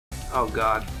Oh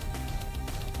god.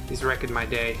 He's wrecking my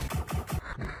day.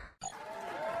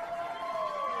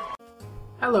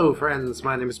 Hello friends,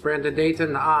 my name is Brandon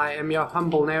Dayton. I am your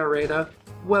humble narrator.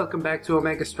 Welcome back to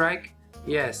Omega Strike.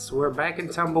 Yes, we're back in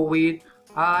Tumbleweed.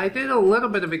 I did a little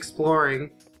bit of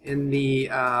exploring in the,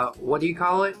 what do you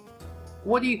call it?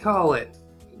 What do you call it?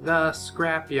 The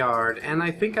scrapyard, and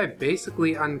I think I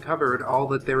basically uncovered all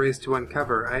that there is to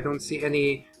uncover. I don't see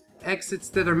any exits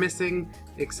that are missing,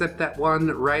 except that one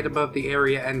right above the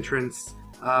area entrance,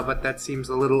 but that seems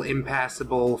a little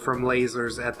impassable from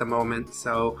lasers at the moment,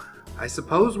 so I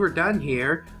suppose we're done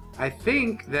here. I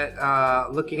think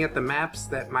that, looking at the maps,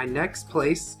 that my next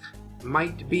place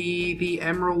might be the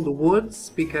Emerald Woods,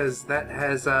 because that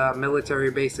has a military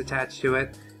base attached to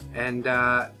it. And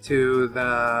to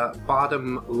the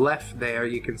bottom left there,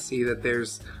 you can see that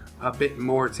there's a bit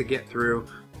more to get through.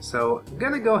 So I'm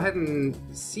gonna go ahead and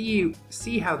see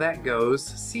how that goes,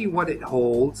 see what it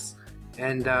holds,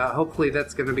 and hopefully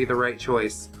that's gonna be the right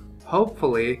choice.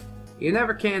 Hopefully. You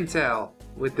never can tell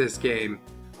with this game,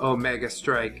 Omega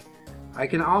Strike. I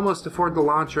can almost afford the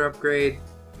launcher upgrade.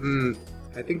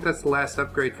 I think that's the last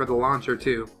upgrade for the launcher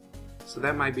too. So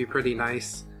that might be pretty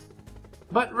nice.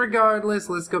 But regardless,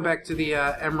 let's go back to the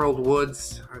Emerald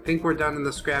Woods. I think we're done in the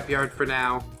scrapyard for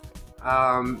now.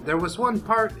 There was one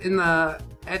part in the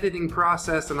editing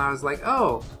process and I was like,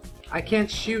 oh, I can't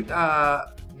shoot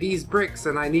these bricks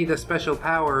and I need a special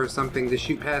power or something to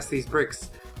shoot past these bricks.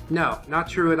 No, not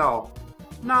true at all.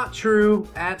 Not true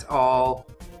at all.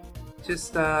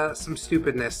 Just some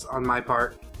stupidness on my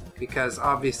part. Because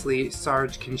obviously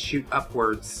Sarge can shoot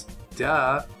upwards.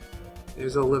 Duh.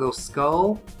 There's a little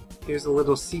skull. Here's a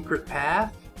little secret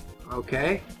path,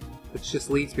 okay, which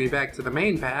just leads me back to the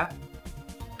main path,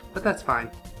 but that's fine.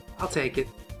 I'll take it.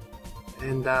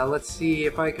 And let's see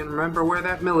if I can remember where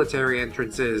that military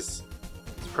entrance is.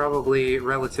 It's probably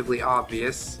relatively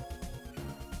obvious.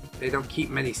 They don't keep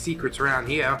many secrets around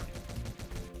here.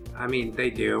 I mean,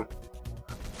 they do.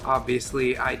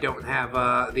 Obviously, I don't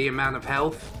have the amount of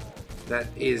health that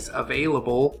is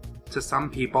available to some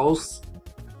peoples.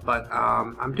 But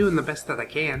I'm doing the best that I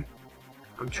can.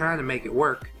 I'm trying to make it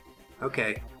work.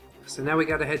 Okay, so now we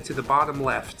gotta head to the bottom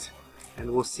left, and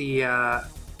we'll see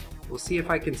if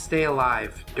I can stay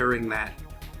alive during that,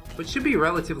 which should be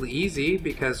relatively easy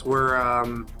because we're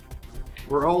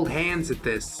old hands at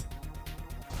this.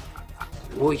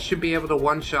 We should be able to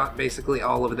one-shot basically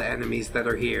all of the enemies that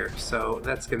are here, so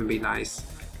that's gonna be nice.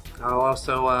 I'll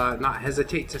also not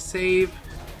hesitate to save,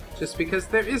 just because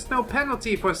there is no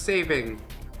penalty for saving.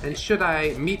 And should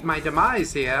I meet my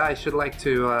demise here, I should like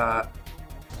to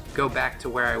go back to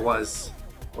where I was.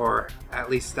 Or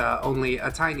at least only a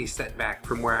tiny setback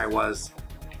from where I was.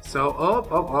 So,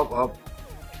 up.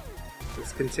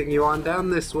 Let's continue on down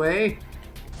this way.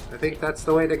 I think that's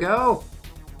the way to go.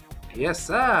 Yes,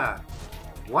 sir.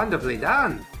 Wonderfully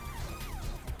done.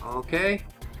 Okay.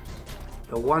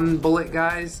 The one bullet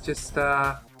guys just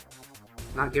not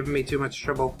giving me too much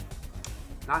trouble.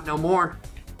 Not no more.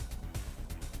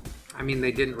 I mean,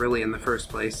 they didn't really in the first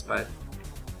place, but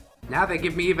now they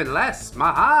give me even less.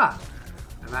 Maha!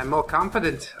 And I'm more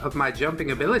confident of my jumping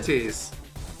abilities.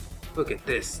 Look at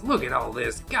this. Look at all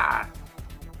this. God!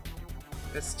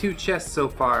 That's 2 chests so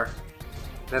far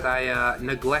that I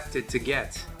neglected to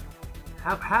get.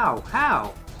 How?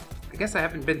 I guess I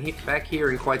haven't been back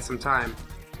here in quite some time.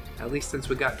 At least since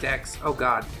we got Dex. Oh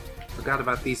god. Forgot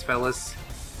about these fellas.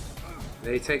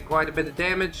 They take quite a bit of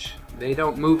damage. They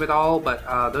don't move at all, but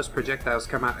those projectiles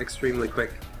come out extremely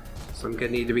quick. So I'm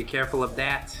gonna need to be careful of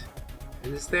that.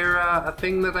 And is there a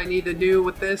thing that I need to do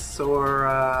with this, or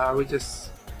are we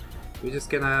just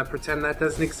gonna pretend that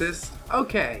doesn't exist?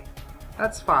 Okay,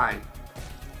 that's fine.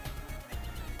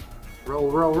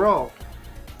 Roll.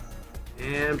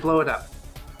 And blow it up.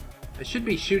 I should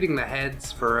be shooting the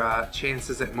heads for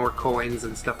chances at more coins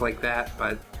and stuff like that,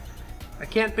 but I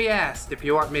can't be asked if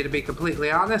you want me to be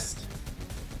completely honest.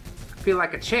 I feel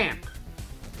like a champ.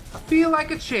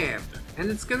 And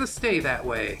it's gonna stay that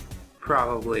way.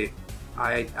 Probably.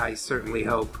 I certainly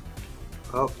hope.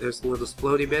 Oh, there's the little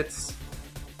splody bits.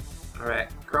 Alright,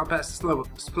 crawl past the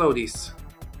splodies.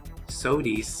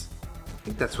 Sodies. I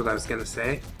think that's what I was gonna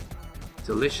say.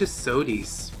 Delicious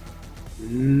sodies.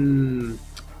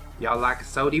 Y'all like a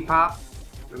sody pop?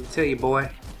 Let me tell you, boy.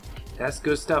 That's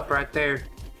good stuff right there.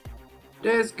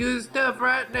 That's good stuff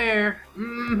right there.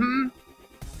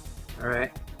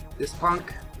 Alright, this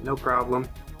punk, no problem.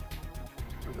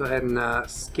 I'll go ahead and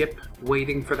skip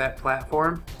waiting for that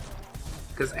platform.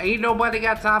 Because ain't nobody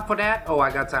got time for that. Oh, I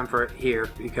got time for it here.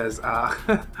 Because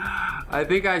I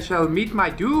think I shall meet my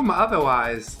doom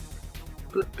otherwise.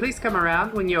 Please come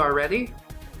around when you are ready.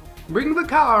 Bring the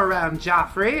car around,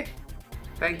 Joffrey.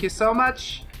 Thank you so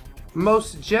much.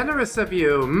 Most generous of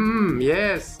you.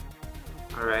 Yes.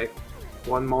 Alright.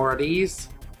 One more of these.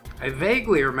 I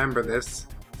vaguely remember this.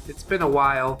 It's been a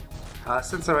while.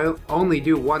 Since I only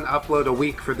do one upload a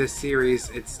week for this series,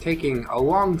 it's taking a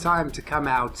long time to come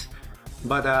out.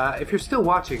 But if you're still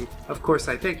watching, of course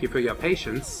I thank you for your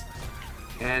patience.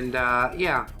 And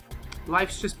yeah,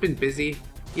 life's just been busy,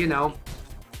 you know.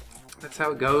 That's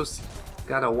how it goes.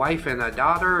 Got a wife and a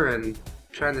daughter and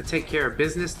trying to take care of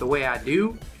business the way I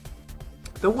do.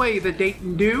 The way the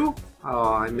Dayton do.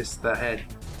 Oh, I missed the head.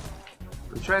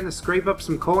 I'm trying to scrape up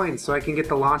some coins so I can get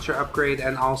the launcher upgrade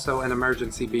and also an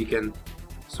emergency beacon.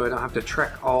 So I don't have to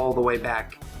trek all the way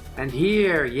back. And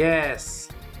here, yes!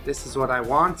 This is what I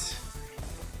want.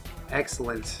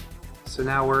 Excellent. So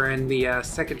now we're in the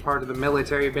second part of the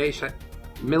military base.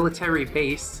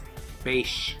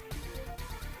 Base.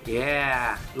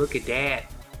 Yeah, look at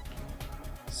that.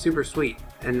 Super sweet.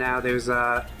 And now there's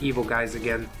evil guys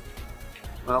again.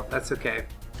 Well, that's okay.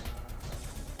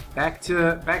 Back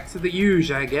to the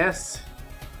huge, I guess.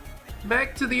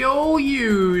 Back to the old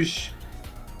huge.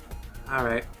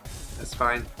 Alright, that's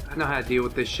fine. I know how to deal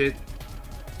with this shit.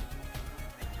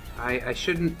 I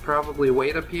shouldn't probably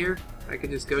wait up here. I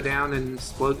could just go down and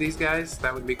explode these guys.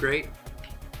 That would be great.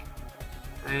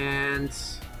 And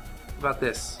how about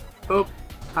this? Boop.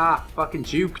 Ah, fucking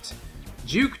juked.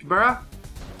 Juked, bruh.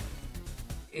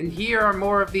 And here are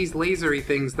more of these lasery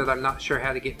things that I'm not sure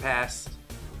how to get past.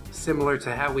 Similar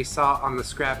to how we saw on the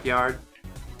scrapyard.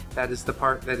 That is the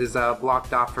part that is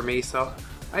blocked off for me. So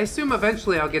I assume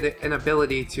eventually I'll get an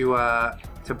ability to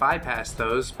bypass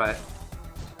those, but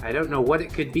I don't know what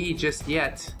it could be just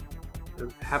yet.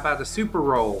 How about a super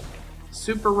roll?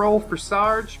 Super roll for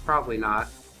Sarge? Probably not.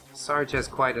 Sarge has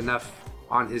quite enough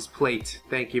on his plate.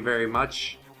 Thank you very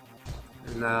much.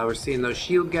 And we're seeing those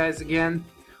shield guys again.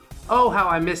 Oh, how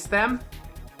I missed them.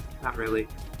 Not really.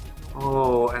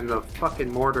 Oh, and the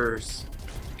fucking mortars.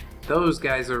 Those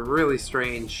guys are really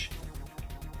strange.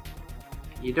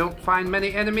 You don't find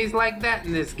many enemies like that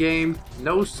in this game.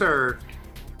 No, sir.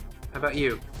 How about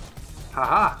you?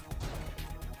 Haha.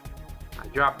 I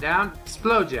drop down,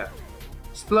 explode ya.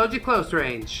 Explode ya close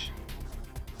range.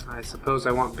 I suppose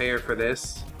I want bear for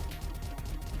this.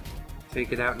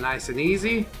 Take it out nice and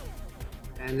easy.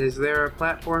 And is there a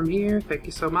platform here? Thank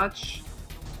you so much.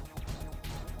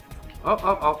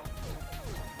 Oh.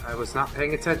 I was not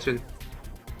paying attention.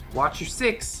 Watch your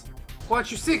six.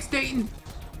 Watch your six, Dayton.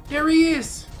 There he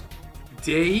is.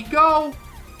 There you go.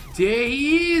 There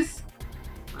he is.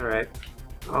 Alright.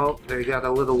 Oh, they got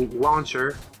a little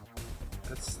launcher.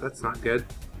 That's not good.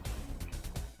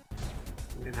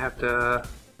 I'm gonna have to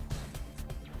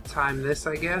time this,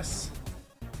 I guess.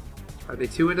 Are they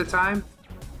two at a time?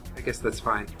 I guess that's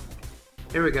fine.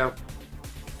 Here we go.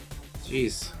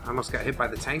 Jeez, I almost got hit by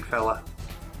the tank fella.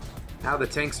 Now the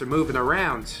tanks are moving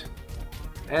around.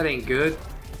 That ain't good.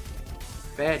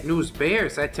 Bad news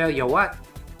bears, I tell you what.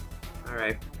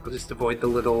 Alright, I'll just avoid the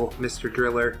little Mr.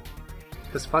 Driller.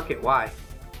 Cause fuck it, why?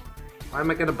 Why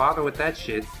am I gonna bother with that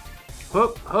shit?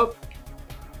 Hoop, hoop.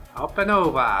 Up and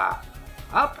over.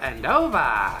 Up and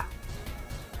over.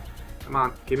 Come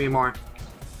on, give me more.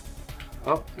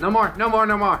 Oh, no more, no more,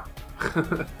 no more.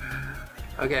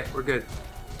 Okay, we're good.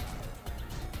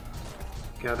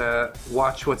 Gotta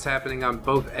watch what's happening on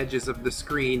both edges of the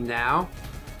screen now.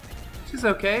 Which is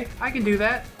okay, I can do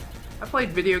that. I played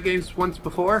video games once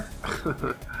before.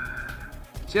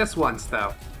 Just once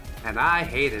though. And I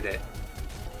hated it.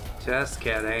 Just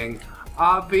kidding.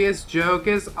 Obvious joke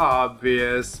is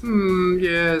obvious.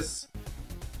 Yes.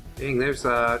 Dang, there's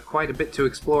quite a bit to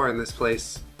explore in this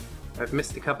place. I've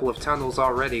missed a couple of tunnels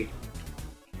already.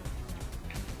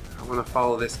 I want to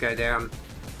follow this guy down.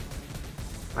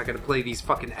 I'm not gonna play these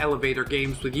fucking elevator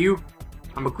games with you.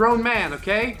 I'm a grown man,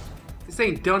 okay? This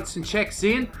ain't dunce and checks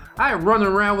in. I ain't running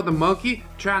around with a monkey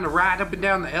trying to ride up and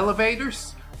down the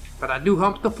elevators. But I do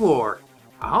hump the floor.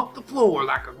 I hump the floor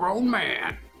like a grown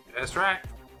man. That's right.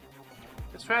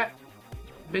 That's right.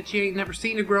 Bet you ain't never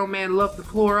seen a grown man love the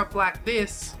floor up like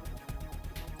this.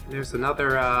 There's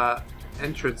another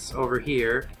entrance over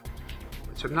here,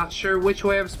 which I'm not sure which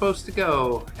way I'm supposed to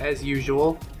go, as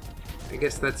usual. I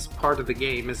guess that's part of the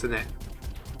game, isn't it?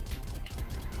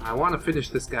 I want to finish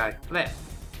this guy. Left.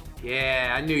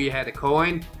 Yeah, I knew you had a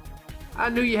coin. I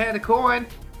knew you had a coin.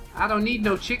 I don't need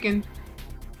no chicken.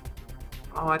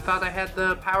 Oh, I thought I had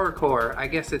the power core. I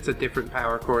guess it's a different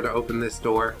power core to open this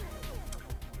door.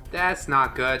 That's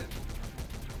not good.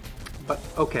 But,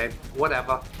 okay,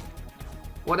 whatever.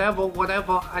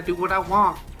 Whatever. I do what I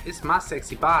want. It's my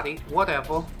sexy body.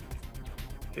 Whatever.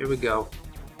 Here we go.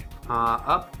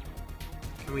 Up.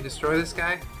 Can we destroy this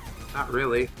guy? Not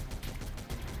really.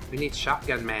 We need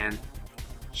Shotgun Man.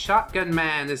 Shotgun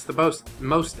Man is the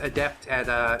most adept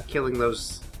at killing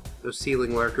those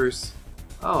ceiling lurkers.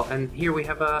 Oh, and here we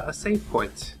have a save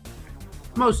point.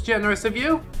 Most generous of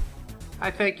you.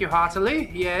 I thank you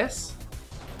heartily. Yes.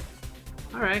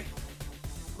 Alright.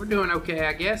 We're doing okay,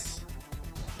 I guess.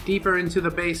 Deeper into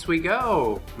the base we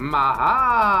go.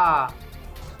 Maha!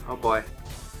 Oh boy.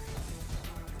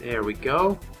 There we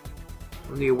go.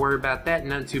 Don't need to worry about that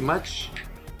none too much.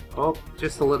 Oh,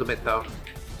 just a little bit though.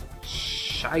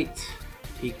 Shite.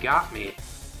 He got me.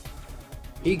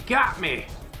 He got me!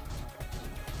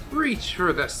 Reach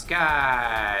for the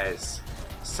skies!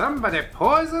 Somebody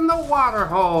poison the water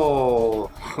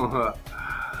hole!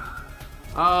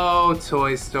 Oh,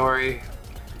 Toy Story.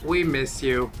 We miss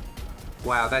you.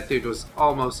 Wow, that dude was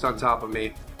almost on top of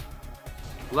me.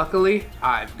 Luckily,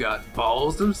 I've got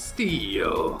balls of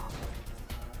steel.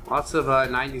 Lots of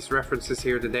 90s references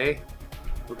here today.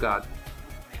 Oh god.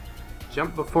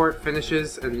 Jump before it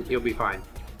finishes and you'll be fine.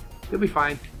 You'll be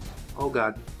fine. Oh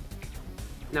god.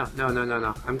 No.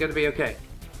 I'm gonna be okay.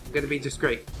 I'm gonna be just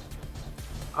great.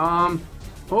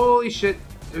 Holy shit.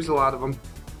 There's a lot of them.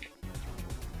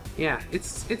 Yeah,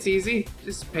 it's easy.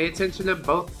 Just pay attention to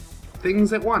both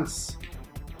things at once.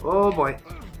 Oh boy.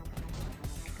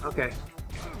 Okay.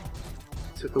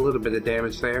 Took a little bit of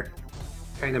damage there.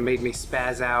 Kind of made me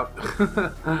spaz out.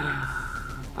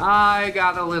 I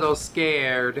got a little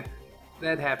scared.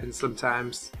 That happens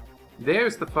sometimes.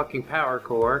 There's the fucking power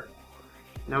core.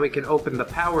 Now we can open the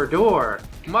power door.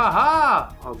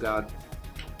 Maha! Oh god.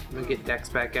 I'm gonna get Dex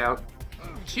back out.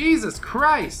 Jesus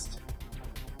Christ!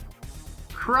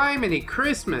 Criminy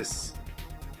Christmas!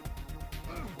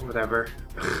 Whatever.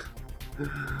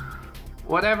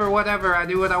 Whatever, I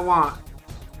do what I want.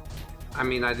 I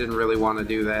mean, I didn't really want to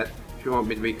do that, if you want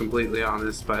me to be completely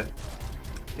honest, but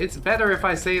it's better if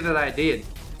I say that I did,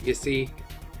 you see.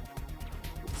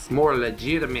 It's more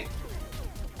legitimate.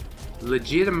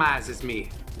 Legitimizes me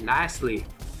nicely.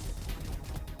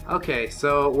 Okay,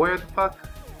 so where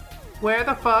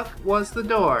the fuck was the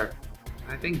door?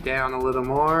 I think down a little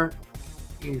more.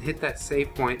 You can hit that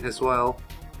save point as well.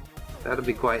 That'll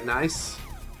be quite nice.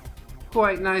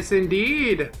 Quite nice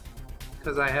indeed!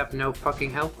 Because I have no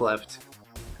fucking health left.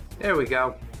 There we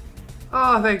go.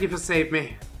 Oh, thank you for saving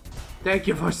me. Thank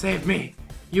you for saving me.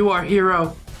 You are a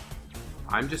hero.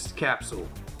 I'm just a capsule.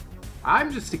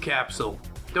 I'm just a capsule.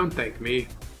 Don't thank me.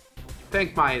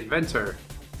 Thank my inventor.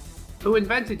 Who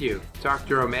invented you?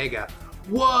 Dr. Omega.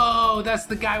 Whoa, that's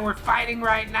the guy we're fighting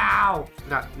right now.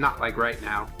 Not like right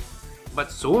now.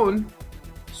 But soon.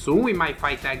 Soon we might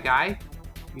fight that guy.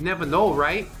 You never know,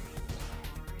 right?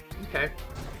 Okay.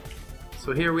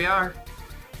 So here we are.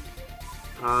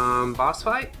 Boss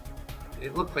fight?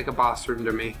 It looked like a boss room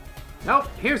to me. Nope,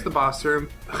 here's the boss room.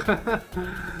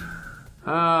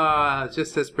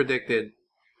 Just as predicted.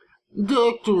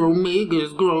 Dr.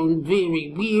 Omega's grown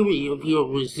very weary of your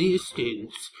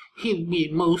resistance. He'll be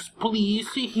most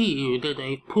pleased to hear that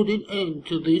I've put an end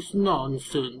to this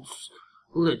nonsense.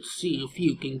 Let's see if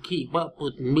you can keep up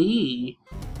with me.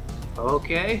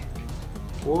 Okay.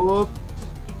 Whoop.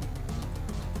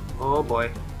 Oh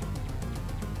boy.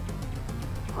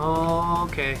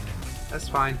 Okay. That's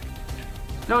fine.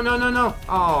 No.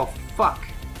 Oh, fuck.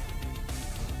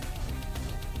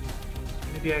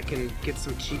 Maybe I can get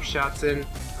some cheap shots in.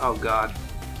 Oh god.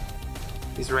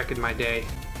 He's wrecking my day.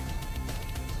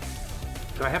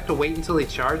 Do I have to wait until he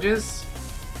charges?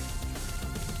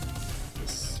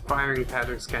 This firing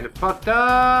pattern's kind of fucked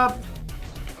up.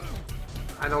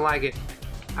 I don't like it.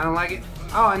 I don't like it.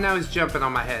 Oh, and now he's jumping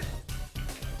on my head.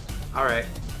 Alright.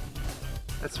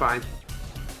 That's fine.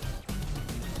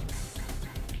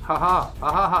 Haha.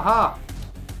 Ha.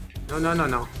 No. No.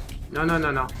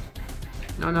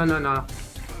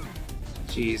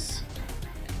 Jeez.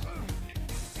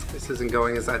 This isn't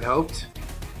going as I'd hoped.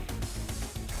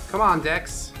 Come on,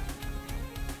 Dex.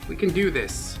 We can do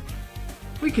this.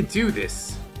 We can do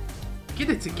this. Get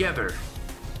it together.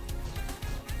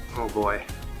 Oh boy.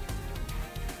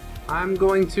 I'm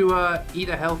going to eat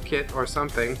a health kit or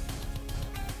something.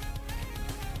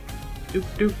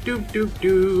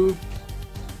 Doop.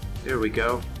 There we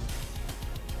go.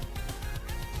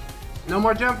 No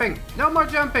more jumping! No more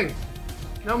jumping!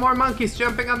 No more monkeys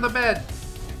jumping on the bed!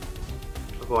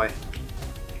 Oh boy.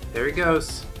 There he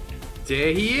goes.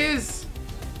 There he is!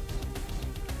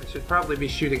 I should probably be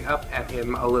shooting up at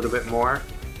him a little bit more.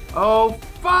 Oh,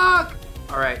 fuck!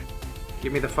 Alright.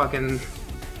 Give me the fucking...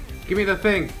 Give me the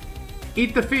thing.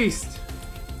 Eat the feast!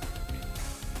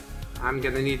 I'm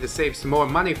gonna need to save some more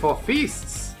money for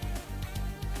feasts!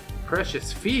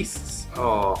 Precious feasts!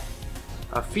 Oh.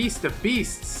 A feast of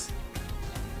beasts.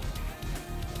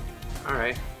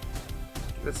 Alright.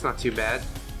 That's not too bad.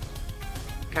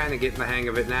 Kinda getting the hang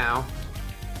of it now.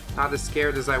 Not as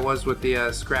scared as I was with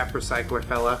the scrap recycler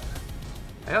fella.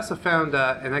 I also found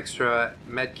an extra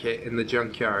med kit in the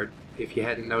junkyard, if you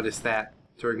hadn't noticed that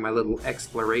during my little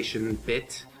exploration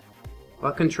bit.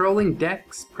 While controlling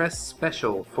decks, press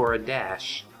special for a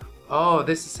dash. Oh,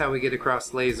 this is how we get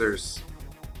across lasers.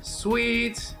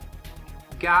 Sweet!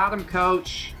 Got him,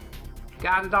 coach.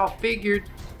 Got it all figured.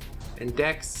 And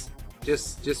Dex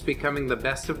just becoming the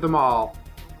best of them all.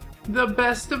 The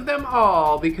best of them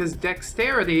all, because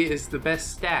dexterity is the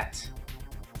best stat.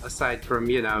 Aside from,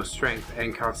 you know, strength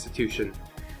and constitution.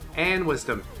 And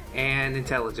wisdom. And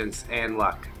intelligence. And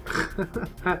luck.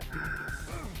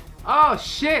 Oh,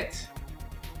 shit!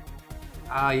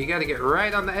 You gotta get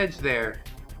right on the edge there.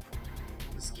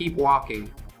 Just keep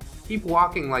walking. Keep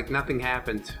walking like nothing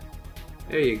happened.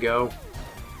 There you go.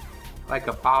 Like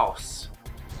a boss.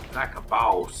 Like a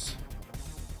boss.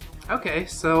 Okay,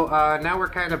 so now we're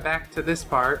kind of back to this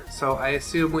part. So I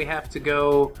assume we have to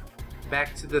go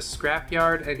back to the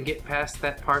scrapyard and get past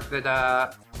that part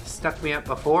that stuck me up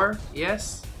before.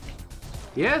 Yes?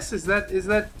 Yes? Is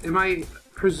that? Am I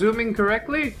presuming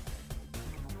correctly?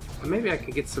 Or maybe I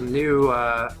could get some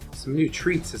new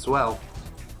treats as well.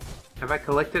 Have I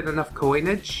collected enough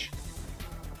coinage?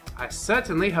 I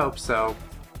certainly hope so.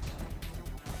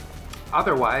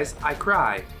 Otherwise, I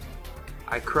cry.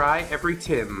 I cry every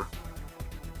Tim.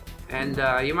 And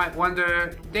you might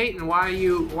wonder, Dayton, why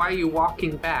are you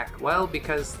walking back? Well,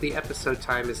 because the episode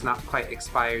time is not quite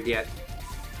expired yet,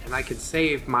 and I could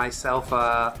save myself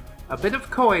a bit of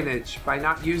coinage by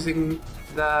not using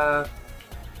the,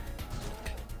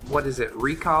 what is it,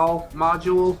 recall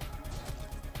module?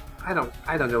 I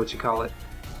don't know what you call it.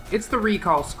 It's the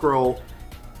recall scroll.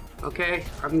 Okay,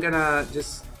 I'm gonna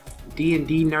just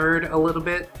D&D nerd a little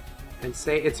bit and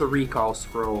say it's a recall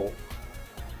scroll.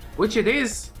 Which it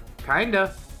is,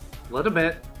 kinda, a little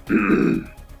bit.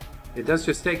 It does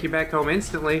just take you back home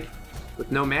instantly,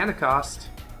 with no mana cost.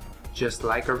 Just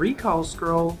like a recall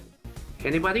scroll.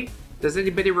 Anybody? Does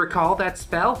anybody recall that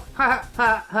spell? Ha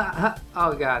ha ha ha!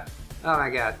 Oh god. Oh my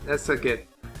god, that's so good.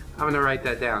 I'm gonna write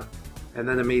that down. And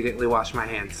then immediately wash my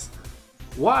hands.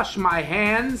 Wash my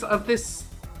hands of this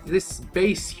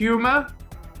base humor?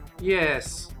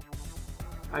 Yes.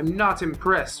 I'm not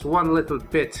impressed one little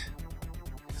bit.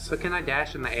 So can I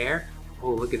dash in the air?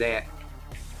 Oh, look at that.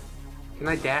 Can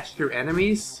I dash through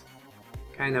enemies?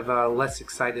 Kind of less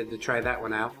excited to try that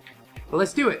one out. But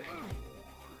let's do it.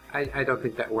 I don't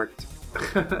think that worked.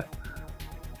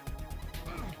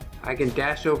 I can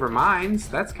dash over mines.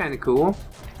 That's kind of cool.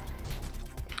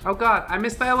 Oh god, I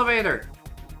missed the elevator.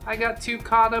 I got too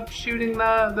caught up shooting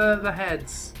the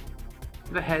heads.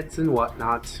 The heads and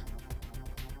whatnot.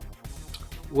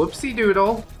 Whoopsie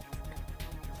doodle.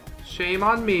 Shame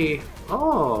on me.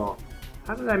 Oh,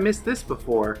 how did I miss this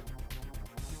before?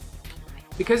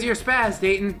 Because you're spaz,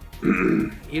 Dayton.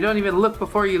 You don't even look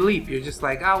before you leap. You're just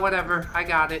like, oh, whatever, I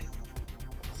got it.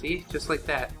 See, just like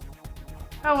that.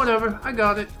 Oh, whatever, I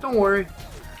got it. Don't worry.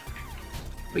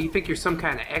 But you think you're some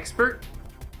kind of expert?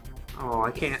 Oh,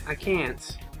 I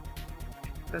can't.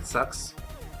 That sucks.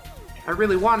 I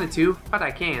really wanted to, but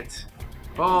I can't.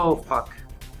 Oh, fuck.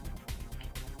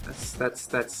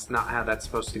 That's not how that's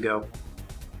supposed to go.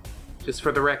 Just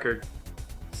for the record,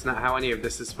 it's not how any of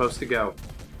this is supposed to go.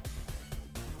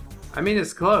 I mean,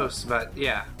 it's close, but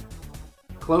yeah.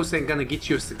 Close ain't gonna get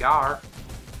you a cigar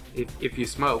if you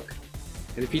smoke.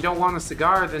 And if you don't want a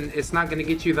cigar, then it's not gonna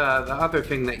get you the other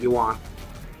thing that you want.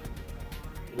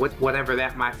 Whatever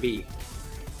that might be.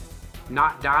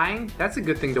 Not dying? That's a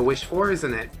good thing to wish for,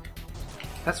 isn't it?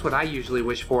 That's what I usually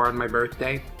wish for on my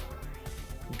birthday.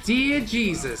 Dear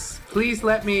Jesus, please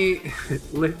let me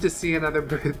live to see another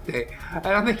birthday.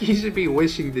 I don't think you should be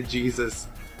wishing to Jesus.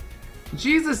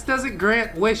 Jesus doesn't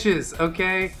grant wishes,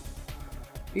 okay?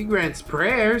 He grants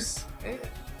prayers.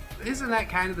 Isn't that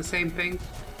kind of the same thing?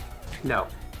 No,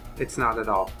 it's not at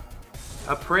all.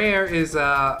 A prayer is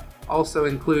also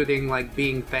including like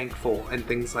being thankful and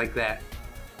things like that,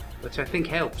 which I think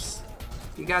helps.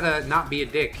 You gotta not be a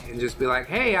dick and just be like,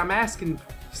 hey, I'm asking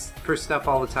for stuff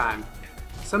all the time.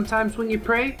 Sometimes when you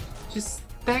pray, just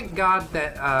thank God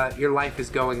that your life is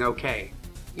going okay.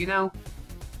 You know?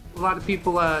 A lot of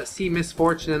people see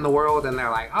misfortune in the world and they're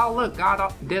like, oh look,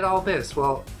 God did all this.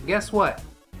 Well, guess what?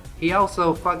 He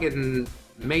also fucking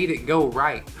made it go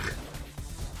right.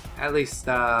 At least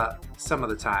some of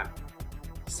the time.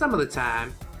 Some of the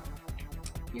time.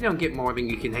 You don't get more than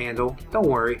you can handle. Don't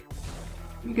worry.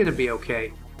 You're gonna be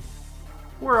okay.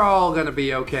 We're all gonna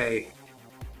be okay.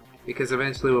 Because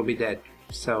eventually we'll be dead.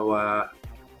 So,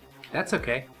 that's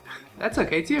okay. That's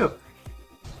okay too.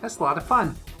 That's a lot of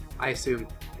fun, I assume.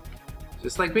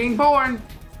 Just like being born.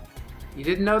 You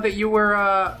didn't know that you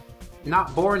were,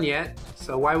 not born yet,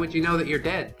 so why would you know that you're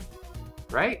dead?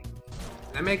 Right?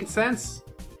 That making sense?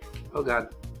 Oh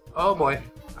god. Oh boy.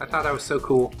 I thought I was so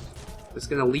cool. I was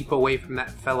gonna leap away from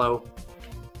that fellow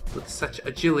with such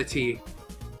agility,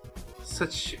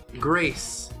 such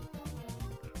grace.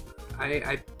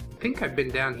 I think I've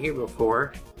been down here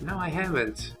before. No, I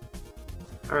haven't.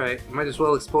 Alright, might as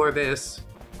well explore this.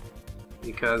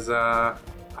 Because, I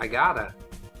gotta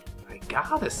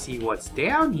see what's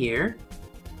down here.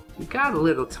 We got a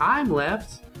little time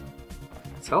left.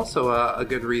 It's also a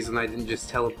good reason I didn't just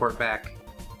teleport back.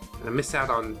 And I miss out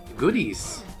on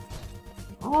goodies.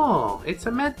 Oh, it's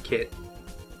a med kit.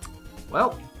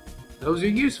 Well, those are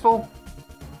useful.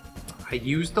 I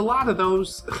used a lot of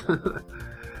those.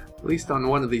 At least on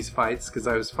one of these fights, because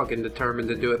I was fucking determined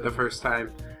to do it the first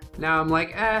time. Now I'm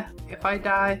like, if I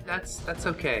die, that's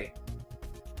okay.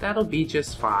 That'll be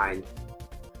just fine.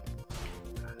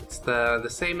 It's the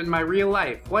same in my real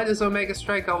life. Why does Omega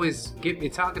Strike always get me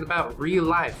talking about real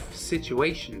life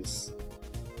situations?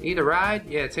 Need a ride?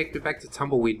 Yeah, take me back to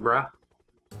Tumbleweed, bruh.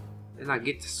 Then I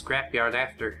get to Scrapyard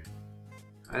after.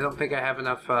 I don't think I have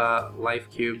enough life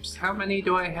cubes. How many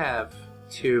do I have?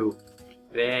 2.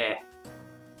 There.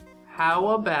 How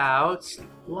about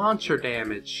launcher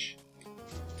damage?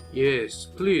 Yes,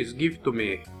 please give to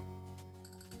me.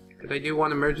 Could I do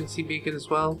one emergency beacon as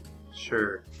well?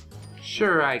 Sure.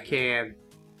 Sure I can.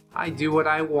 I do what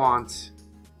I want.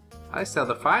 I sell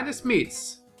the finest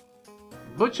meats.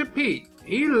 Butcher Pete,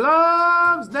 he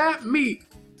loves that meat.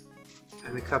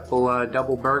 And a couple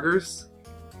double burgers.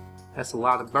 That's a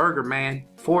lot of burger, man.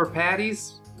 4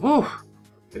 patties. Woo!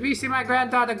 Have you seen my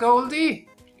granddaughter Goldie?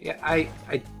 Yeah,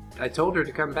 I told her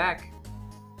to come back.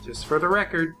 Just for the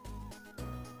record.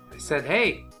 I said,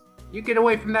 hey, you get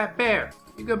away from that bear.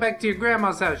 You go back to your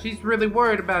grandma's house. She's really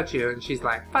worried about you. And she's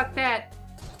like, fuck that.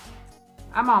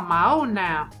 I'm on my own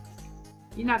now.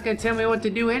 You're not gonna tell me what to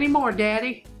do anymore,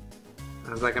 Daddy.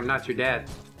 I was like, I'm not your dad.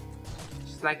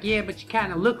 She's like, yeah, but you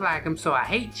kind of look like him, so I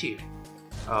hate you.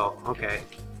 Oh, okay.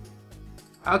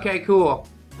 Okay, cool.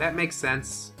 That makes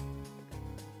sense.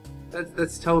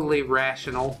 That's totally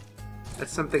rational.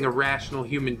 That's something a rational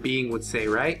human being would say,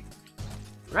 right?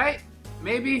 Right?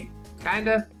 Maybe?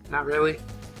 Kinda? Not really.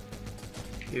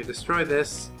 Here, destroy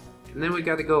this. And then we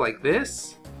gotta go like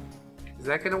this? Is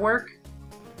that gonna work?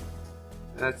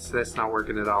 That's not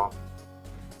working at all.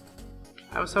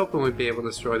 I was hoping we'd be able to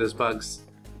destroy those bugs.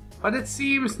 But it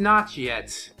seems not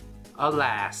yet.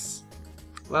 Alas.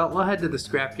 Well, we'll head to the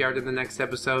scrapyard in the next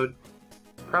episode.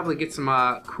 Probably get some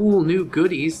cool new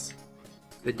goodies.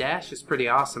 The dash is pretty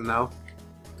awesome though.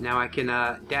 Now I can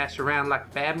dash around like a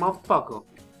bad motherfucker.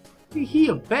 He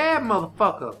a bad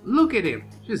motherfucker. Look at him.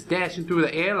 Just dashing through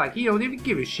the air like he don't even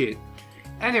give a shit.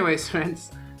 Anyways,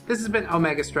 friends. This has been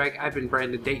Omega Strike. I've been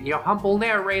Brandon Dayton, your humble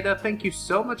narrator. Thank you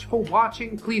so much for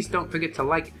watching. Please don't forget to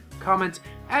like, comment,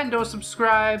 and or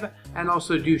subscribe. And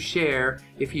also do share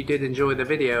if you did enjoy the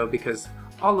video, because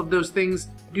all of those things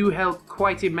do help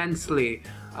quite immensely.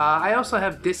 I also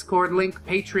have Discord link,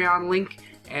 Patreon link,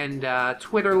 and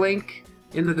Twitter link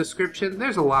in the description.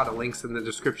 There's a lot of links in the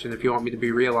description if you want me to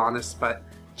be real honest, but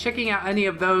checking out any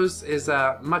of those is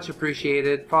much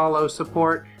appreciated. Follow,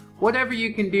 support, whatever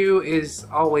you can do is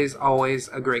always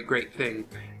a great thing.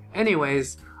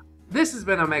 Anyways, this has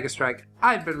been Omega Strike.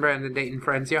 I've been Brandon Dayton,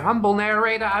 friends, your humble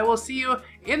narrator. I will see you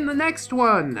in the next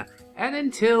one. And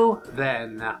until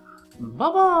then,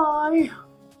 bye-bye.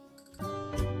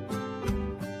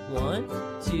 1,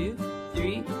 2,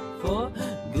 3, 4.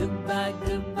 Goodbye,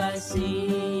 goodbye,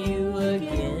 see you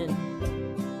again.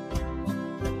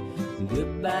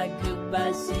 Goodbye,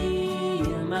 goodbye, see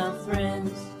you, my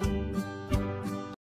friends.